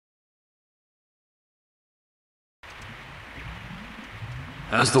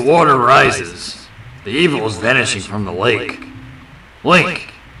As the water rises, the evil is vanishing from the lake.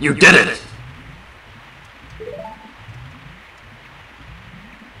 Link, you did it!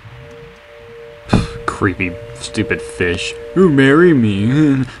 Creepy, stupid fish. Who marry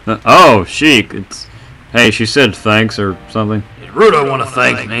me? Oh, Sheik. It's. Hey, she said thanks or something. Did Ruto want to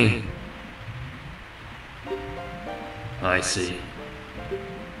thank me? I see.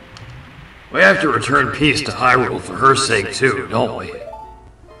 We have to return peace to Hyrule for her sake too, don't we?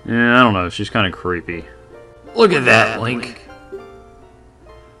 Yeah, I don't know. She's kind of creepy. Look at that, Link.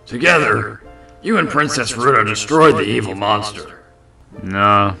 Together, you and Princess Ruto destroyed the evil monster.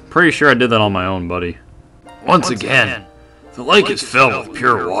 Nah, pretty sure I did that on my own, buddy. Once again, the lake is filled with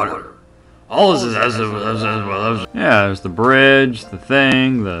pure water. All is as Yeah, there's the bridge, the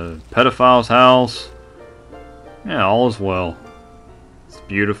thing, the pedophile's house. Yeah, all is well. It's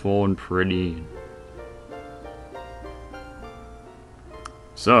beautiful and pretty.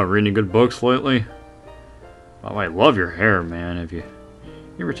 So, reading any good books lately? By the way, I love your hair, man. Have you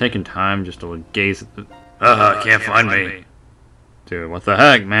ever taken time just to gaze at the... can't find me. Dude, what the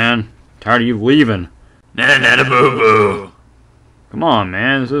heck, man? Tired of you leaving. Nana boo boo. Come on,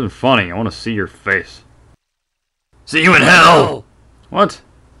 man. This isn't funny. I want to see your face. See you in hell! What?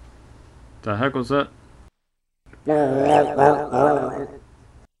 The heck was that?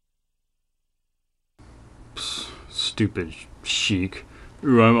 Psst, stupid Sheik.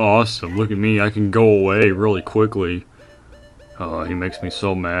 Ooh, I'm awesome. Look at me. I can go away really quickly. Oh, he makes me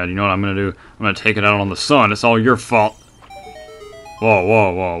so mad. You know what I'm gonna do? I'm gonna take it out on the sun. It's all your fault. Whoa,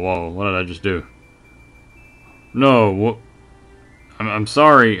 whoa, whoa, whoa. What did I just do? No, what? I'm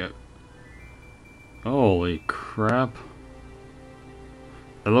sorry. Holy crap.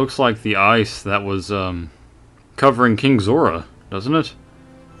 It looks like the ice that was, covering King Zora, doesn't it?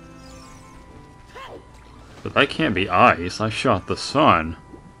 But that can't be ice. I shot the sun.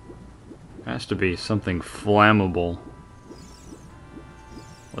 It has to be something flammable.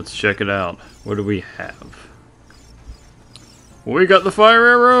 Let's check it out. What do we have? We got the fire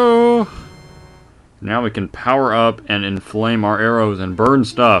arrow! Now we can power up and inflame our arrows and burn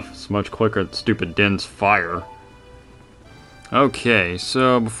stuff. It's much quicker than stupid Din's fire. Okay,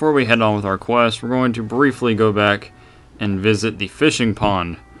 so before we head on with our quest, we're going to briefly go back and visit the fishing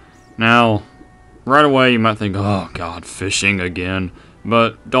pond. Now, right away you might think, oh god, fishing again.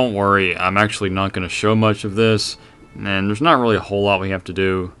 But don't worry, I'm actually not going to show much of this. And there's not really a whole lot we have to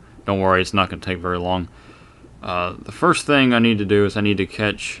do. Don't worry, it's not going to take very long. The first thing I need to do is I need to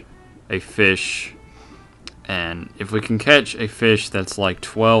catch a fish. And if we can catch a fish that's like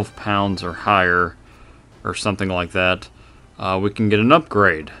 12 pounds or higher, or something like that, we can get an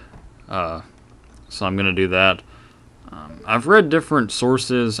upgrade. So I'm going to do that. I've read different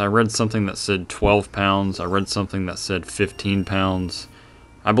sources. I read something that said 12 pounds. I read something that said 15 pounds.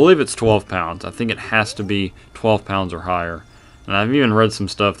 I believe it's 12 pounds. I think it has to be 12 pounds or higher. And I've even read some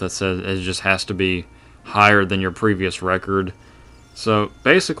stuff that says it just has to be higher than your previous record. So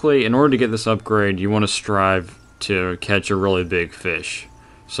basically, in order to get this upgrade, you want to strive to catch a really big fish.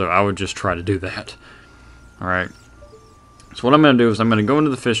 So I would just try to do that. Alright. So what I'm going to do is I'm going to go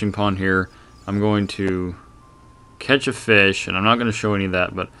into the fishing pond here. I'm going to catch a fish, and I'm not going to show any of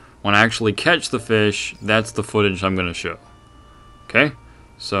that, but when I actually catch the fish, that's the footage I'm going to show. Okay?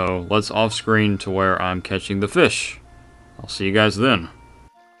 So let's off screen to where I'm catching the fish. I'll see you guys then.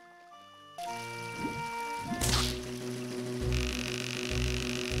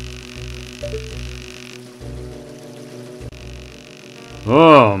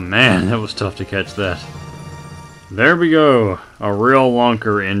 Oh man, that was tough to catch that. There we go. A real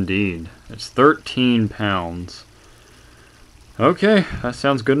lunker indeed. It's 13 pounds. Okay, that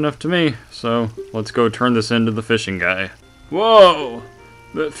sounds good enough to me. So, let's go turn this into the fishing guy. Whoa!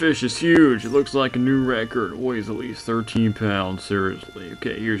 That fish is huge. It looks like a new record. It weighs at least 13 pounds. Seriously.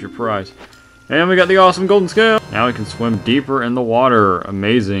 Okay, here's your prize. And we got the awesome golden scale. Now we can swim deeper in the water.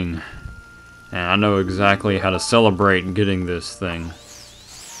 Amazing. And I know exactly how to celebrate getting this thing.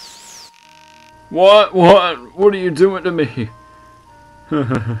 What? What are you doing to me?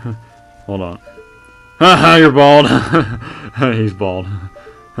 Hold on. Haha, you're bald. He's bald.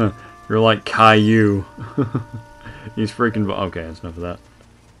 You're like Caillou. He's freaking bald. Okay, that's enough of that.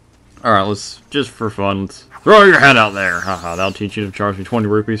 Alright, let's, just for fun, let's throw your head out there. Haha, that'll teach you to charge me 20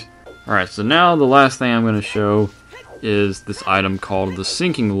 rupees. Alright, so now the last thing I'm going to show is this item called the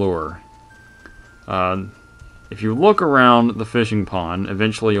sinking lure. If you look around the fishing pond,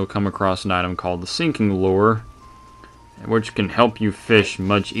 eventually you'll come across an item called the sinking lure, which can help you fish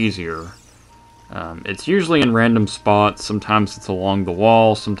much easier. It's usually in random spots. Sometimes it's along the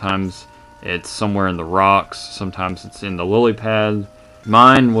wall, sometimes it's somewhere in the rocks, sometimes it's in the lily pad.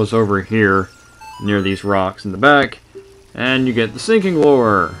 Mine was over here, near these rocks in the back, and you get the sinking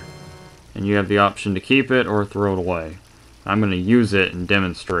lure. And you have the option to keep it or throw it away. I'm going to use it and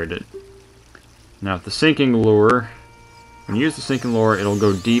demonstrate it. Now, if the sinking lure, when you use the sinking lure, it'll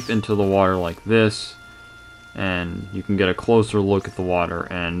go deep into the water like this, and you can get a closer look at the water,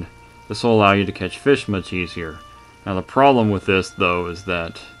 and this will allow you to catch fish much easier. Now, the problem with this, though, is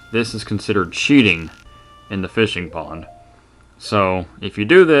that this is considered cheating in the fishing pond. So, if you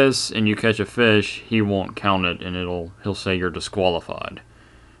do this and you catch a fish, he won't count it, and he'll say you're disqualified.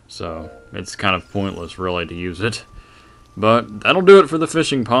 So, it's kind of pointless, really, to use it. But that'll do it for the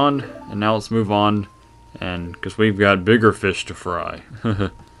fishing pond, and now let's move on, and because we've got bigger fish to fry.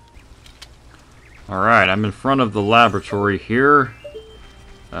 Alright, I'm in front of the laboratory here.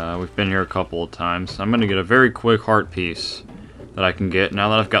 We've been here a couple of times. I'm going to get a very quick heart piece that I can get now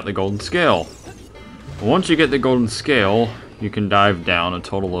that I've got the golden scale. Once you get the golden scale, you can dive down a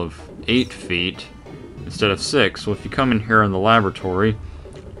total of 8 feet instead of 6. So if you come in here in the laboratory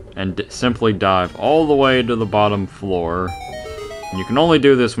and simply dive all the way to the bottom floor, and you can only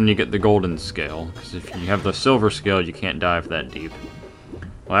do this when you get the golden scale, because if you have the silver scale, you can't dive that deep.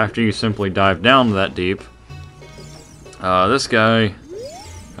 Well, after you simply dive down that deep, this guy,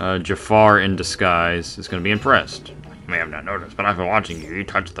 Jafar in disguise, is going to be impressed. You may have not noticed, but I've been watching you. You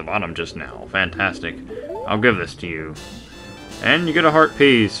touched the bottom just now. Fantastic. I'll give this to you. And you get a heart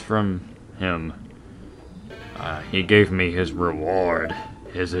piece from him. He gave me his reward.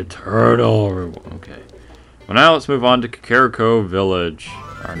 His eternal reward. Okay. Well, now let's move on to Kakariko Village,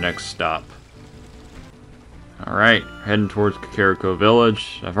 our next stop. Alright, heading towards Kakariko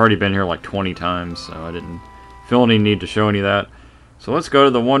Village. I've already been here like 20 times, so I didn't feel any need to show any of that. So let's go to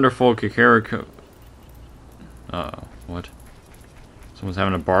the wonderful Kakariko... Uh-oh, what? Someone's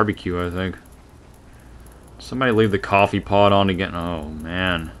having a barbecue, I think. Somebody leave the coffee pot on again. Oh,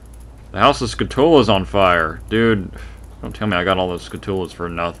 man. The house of Scatula's on fire. Dude, don't tell me I got all those Scatulas for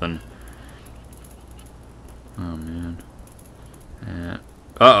nothing. Oh, man.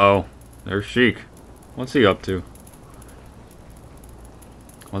 Uh-oh. There's Sheik. What's he up to?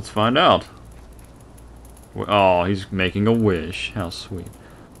 Let's find out. Oh, he's making a wish. How sweet.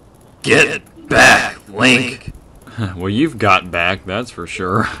 Get back, Link! Well, you've got back, that's for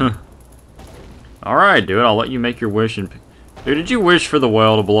sure. Alright, dude, I'll let you make your wish. And dude, did you wish for the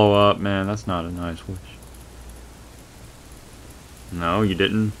well to blow up? Man, that's not a nice wish. No, you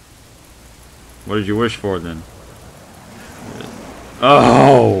didn't? What did you wish for, then?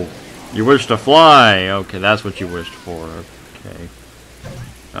 Oh! You wished to fly! Okay, that's what you wished for. Okay.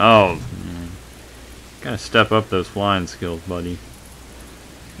 Oh, man. Gotta step up those flying skills, buddy.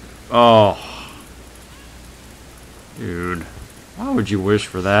 Oh. Dude. Why would you wish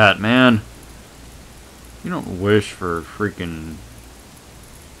for that, man? You don't wish for freaking...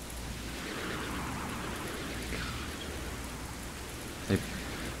 They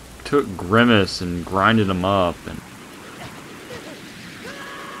took Grimace and grinded him up and...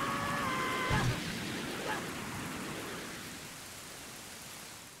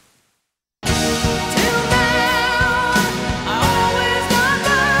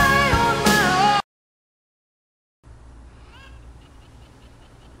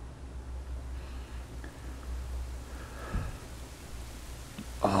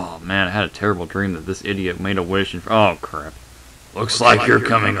 Oh man, I had a terrible dream that this idiot made a wish and... Oh crap. Looks like you're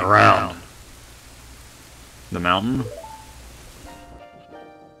coming around. The mountain?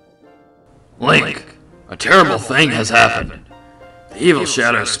 Link, a terrible thing has happened. The evil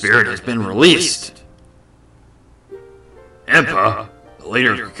shadow spirit has been released. Impa, the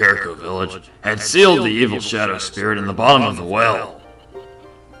leader of Kakariko Village, had sealed the evil shadow spirit in the bottom of the well.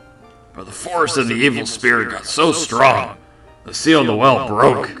 But the force of the evil spirit got so strong, the seal of the well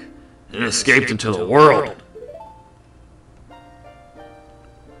broke, and it escaped into the world.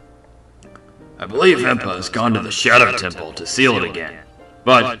 I believe Impa has gone to the Shadow Temple to seal it again,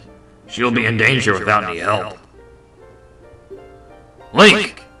 but she'll be in danger without any help.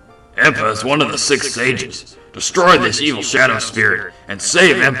 Link! Impa is one of the 6 sages. Destroy this evil shadow spirit and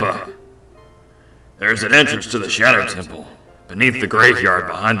save Impa. There is an entrance to the Shadow Temple, beneath the graveyard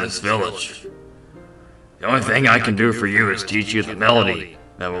behind this village. The only thing I can do for you is teach you the melody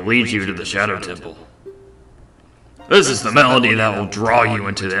that will lead you to the Shadow Temple. This is the melody that will draw you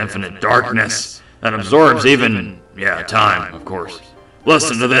into the infinite darkness that absorbs even, time, of course.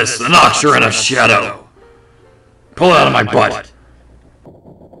 Listen to this, the Nocturne of Shadow. Pull it out of my butt.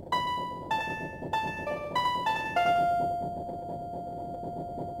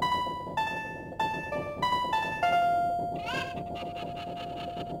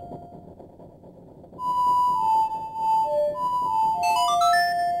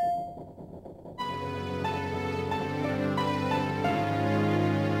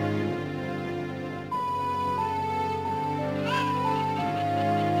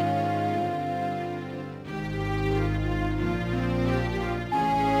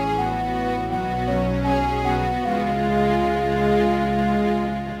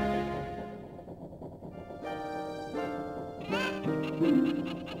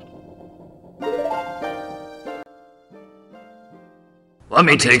 Let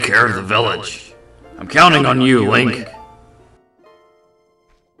me take care of the village. I'm counting on you, Link.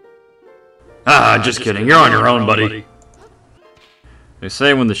 Just kidding. You're on your own, buddy. They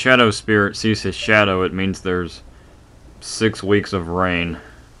say when the shadow spirit sees his shadow, it means there's 6 weeks of rain.